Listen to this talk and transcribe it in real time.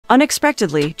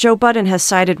Unexpectedly, Joe Budden has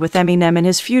sided with Eminem in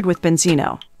his feud with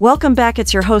Benzino. Welcome back,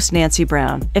 it's your host Nancy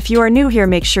Brown. If you are new here,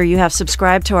 make sure you have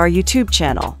subscribed to our YouTube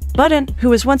channel. Budden, who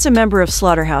was once a member of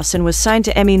Slaughterhouse and was signed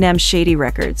to Eminem's Shady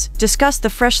Records, discussed the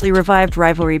freshly revived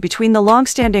rivalry between the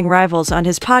long-standing rivals on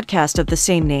his podcast of the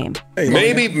same name.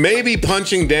 Maybe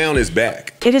punching down is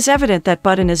back. It is evident that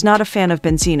Budden is not a fan of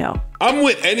Benzino. I'm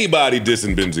with anybody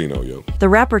dissing Benzino, yo. The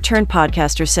rapper turned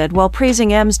podcaster said while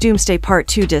praising M's Doomsday Part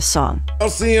 2 diss song. I'll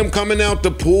see him coming out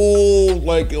the pool,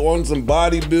 like on some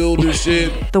bodybuilder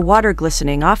shit. The water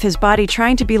glistening off his body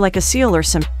trying to be like a seal or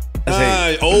some.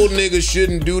 Old niggas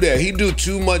shouldn't do that. He do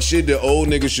too much shit that old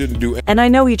niggas shouldn't do. And I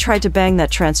know he tried to bang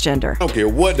that transgender. I don't care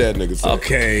what that nigga said.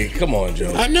 Okay, come on,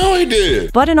 Joe. I know he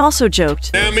did. Budden also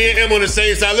joked. Now me and M on the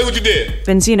same side. Look what you did.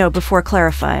 Benzino before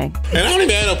clarifying. And I don't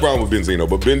even have no problem with Benzino,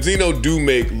 but Benzino do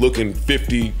make looking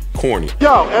 50 corny.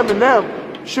 Yo,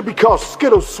 Eminem should be called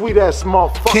Skittles, sweet ass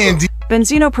motherfucker. Candy.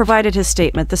 Benzino provided his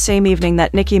statement the same evening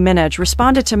that Nicki Minaj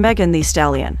responded to Megan Thee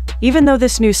Stallion. Even though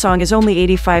this new song is only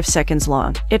 85 seconds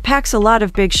long, it packs a lot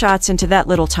of big shots into that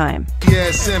little time.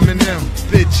 Yes, Eminem,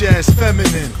 bitch ass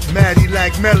feminine, Maddie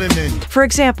like melanin. For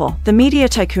example, the media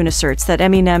tycoon asserts that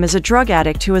Eminem is a drug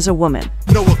addict who is a woman.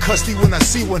 Know a custody when I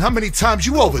see one. How many times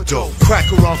you overdose?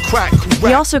 Cracker on crack.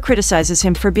 He also criticizes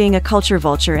him for being a culture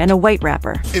vulture and a white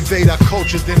rapper. Invade our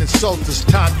culture, then insult us.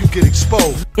 Time you get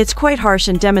exposed. It's quite harsh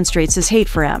and demonstrates his hate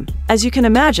for M. As you can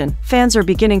imagine, fans are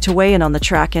beginning to weigh in on the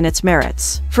track and its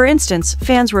merits. For instance,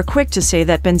 fans were quick to say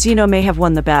that Benzino may have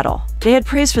won the battle. They had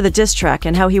praise for the diss track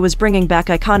and how he was bringing back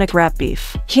iconic rap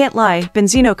beef. Can't lie,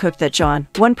 Benzino cooked that John,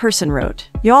 one person wrote.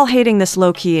 Y'all hating this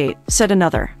low-key ate, said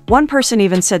another. One person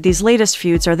even said these latest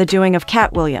feuds are the doing of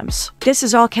Cat Williams. This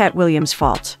is all Cat Williams'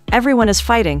 fault. Everyone is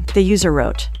fighting, the user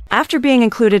wrote. After being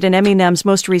included in Eminem's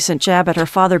most recent jab at her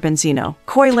father Benzino,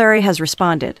 Coi Leray has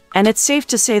responded, and it's safe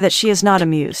to say that she is not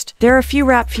amused. There are few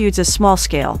rap feuds as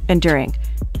small-scale, enduring,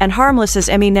 and harmless as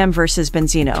Eminem versus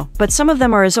Benzino, but some of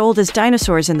them are as old as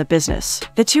dinosaurs in the business.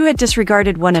 The two had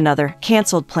disregarded one another,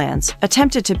 cancelled plans,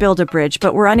 attempted to build a bridge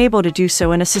but were unable to do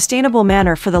so in a sustainable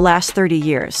manner for the last 30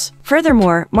 years.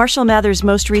 Furthermore, Marshall Mathers'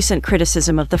 most recent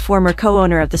criticism of the former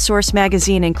co-owner of the Source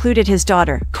magazine included his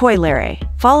daughter, Coi Leray.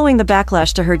 Following the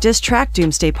backlash to her diss track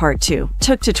Doomsday Part 2,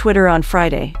 took to Twitter on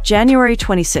Friday, January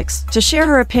 26, to share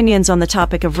her opinions on the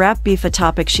topic of rap beef, a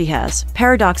topic she has,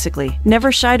 paradoxically,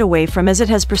 never shied away from as it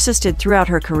has persisted throughout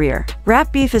her career.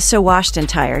 Rap beef is so washed and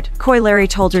tired, Coi Leray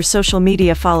told her social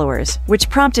media followers, which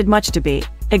prompted much debate.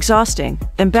 Exhausting,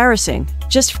 embarrassing,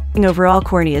 just f***ing overall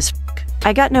corny as f***.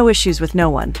 I got no issues with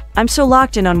no one. I'm so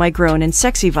locked in on my grown and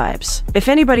sexy vibes. If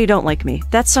anybody don't like me,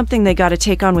 that's something they gotta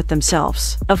take on with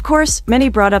themselves. Of course, many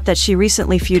brought up that she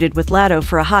recently feuded with Latto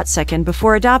for a hot second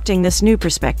before adopting this new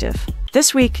perspective.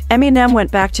 This week, Eminem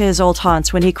went back to his old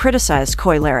haunts when he criticized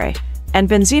Coi Leray and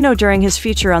Benzino during his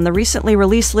feature on the recently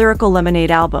released Lyrical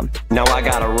Lemonade album. Now I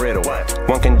got a riddle.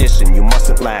 One condition, you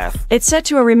mustn't laugh. It's set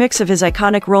to a remix of his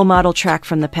iconic Role Model track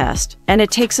from the past, and it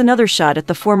takes another shot at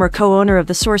the former co-owner of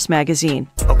the Source magazine.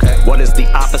 Okay. What is the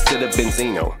opposite of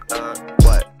Benzino?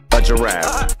 What? A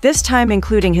giraffe. This time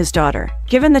including his daughter.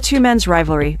 Given the two men's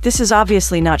rivalry, this is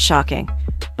obviously not shocking.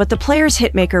 But the player's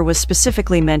hitmaker was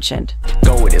specifically mentioned.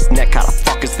 Go with his neck, how the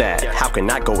fuck is that? How can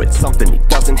I go with something he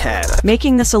doesn't have?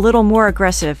 Making this a little more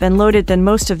aggressive and loaded than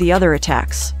most of the other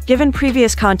attacks, given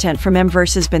previous content from M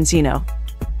versus Benzino.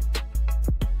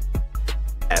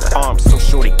 Arms so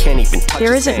short he can't even touch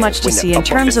There isn't much to see in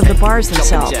terms of the bars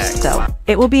themselves, though.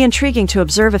 It will be intriguing to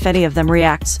observe if any of them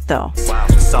reacts, though. Wow.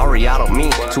 Sorry, I don't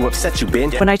mean to upset you,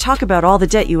 Ben. When I talk about all the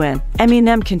debt you in,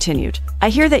 Eminem continued. I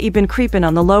hear that you've been creeping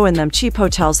on the low in them cheap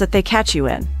hotels that they catch you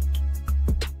in.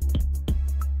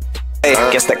 Hey,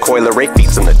 guess that Coi Leray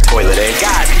feeds in the toilet, eh?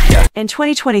 God. In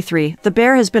 2023, the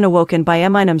bear has been awoken by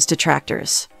Eminem's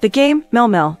detractors. The Game, Mel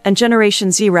Mel, and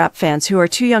Generation Z rap fans who are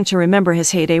too young to remember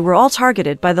his heyday were all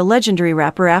targeted by the legendary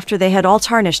rapper after they had all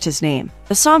tarnished his name.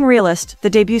 The song Realist, the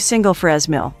debut single for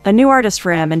Eminem, a new artist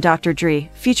for M and Dr. Dre,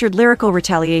 featured lyrical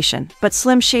retaliation, but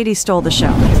Slim Shady stole the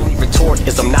show. Retort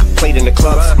is I'm not played in the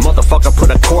club. Motherfucker put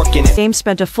a cork in it. Game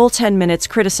spent a full 10 minutes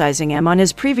criticizing M on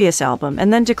his previous album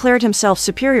and then declared himself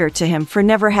superior to him for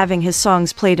never having his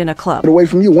songs played in a club. Away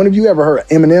from you, when have you ever heard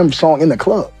an Eminem song in the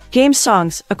club? Game's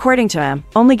songs, according to M,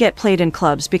 only get played in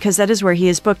clubs because that is where he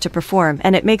is booked to perform,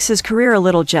 and it makes his career a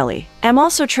little jelly. M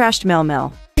also trashed Mel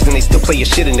Mel, reason they still play your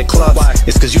shit in the club.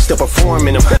 It's cause you still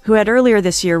performing them. Who had earlier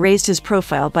this year raised his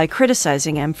profile by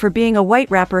criticizing him for being a white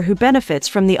rapper who benefits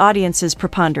from the audience's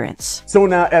preponderance. So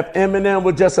now if Eminem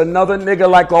was just another nigga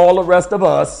like all the rest of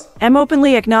us. M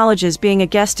openly acknowledges being a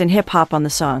guest in hip-hop on the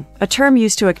song, a term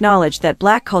used to acknowledge that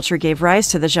black culture gave rise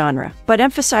to the genre, but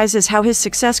emphasizes how his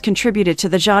success contributed to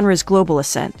the genre's global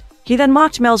ascent. He then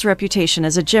mocked Mel's reputation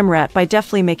as a gym rat by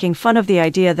deftly making fun of the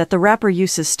idea that the rapper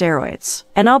uses steroids.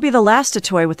 And I'll be the last to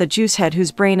toy with a juice head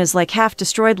whose brain is like half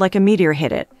destroyed like a meteor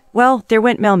hit it. Well, there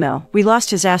went Mel. We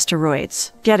lost his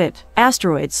asteroids. Get it?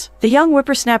 Asteroids. The young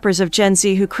whippersnappers of Gen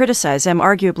Z who criticize M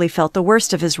arguably felt the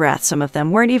worst of his wrath. Some of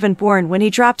them weren't even born when he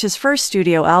dropped his first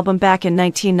studio album back in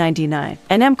 1999.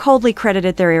 And M coldly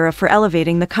credited their era for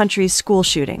elevating the country's school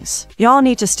shootings. Y'all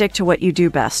need to stick to what you do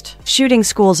best. Shooting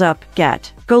schools up,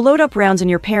 gat. Go load up rounds in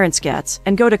your parents' gats,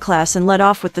 and go to class and let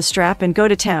off with the strap and go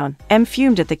to town. M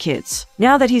fumed at the kids.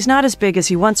 Now that he's not as big as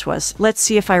he once was, let's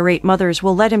see if irate mothers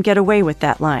will let him get away with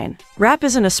that line. Rap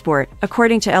isn't a sport,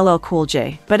 according to LL Cool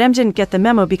J, but M didn't get the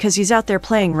memo because he's out there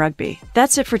playing rugby.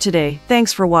 That's it for today,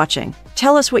 thanks for watching.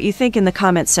 Tell us what you think in the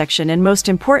comments section and most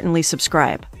importantly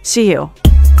subscribe. See you.